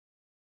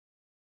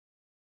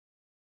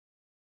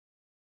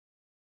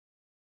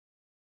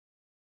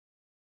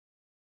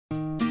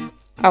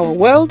Our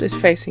world is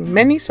facing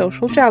many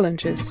social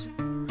challenges,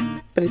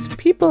 but it's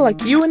people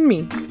like you and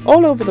me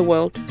all over the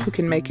world who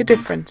can make a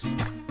difference.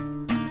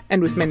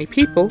 And with many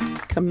people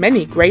come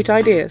many great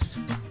ideas.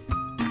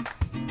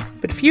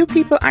 But few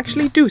people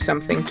actually do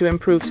something to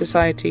improve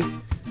society.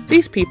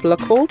 These people are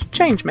called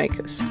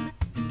changemakers.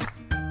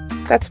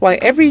 That's why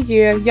every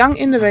year young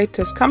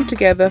innovators come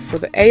together for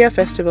the EYA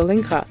Festival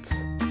in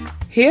Graz.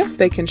 Here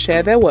they can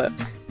share their work.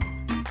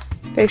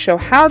 They show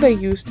how they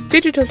used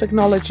digital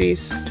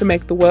technologies to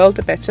make the world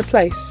a better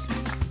place.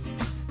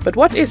 But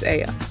what is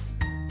EYA?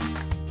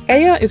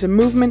 EYA is a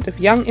movement of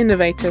young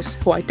innovators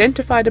who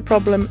identified a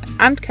problem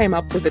and came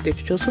up with a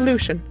digital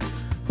solution,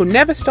 who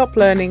never stop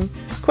learning,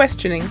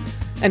 questioning,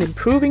 and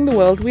improving the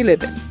world we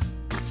live in.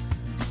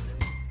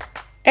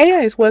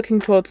 EYA is working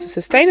towards the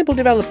Sustainable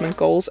Development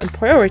Goals and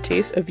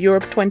priorities of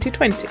Europe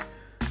 2020,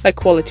 like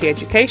quality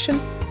education,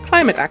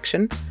 climate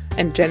action,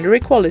 and gender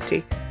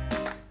equality.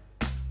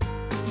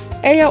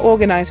 EYA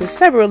organizes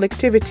several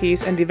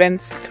activities and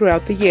events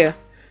throughout the year.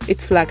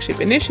 Its flagship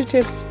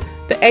initiatives,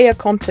 the EYA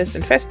Contest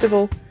and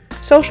Festival,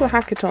 social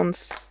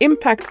hackathons,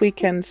 impact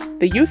weekends,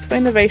 the Youth for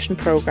Innovation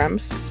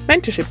programs,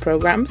 mentorship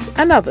programs,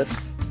 and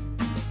others.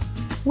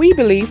 We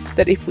believe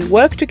that if we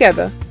work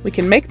together, we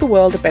can make the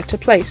world a better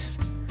place.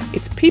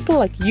 It's people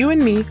like you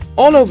and me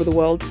all over the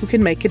world who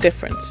can make a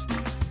difference.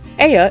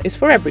 EYA is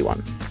for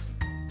everyone.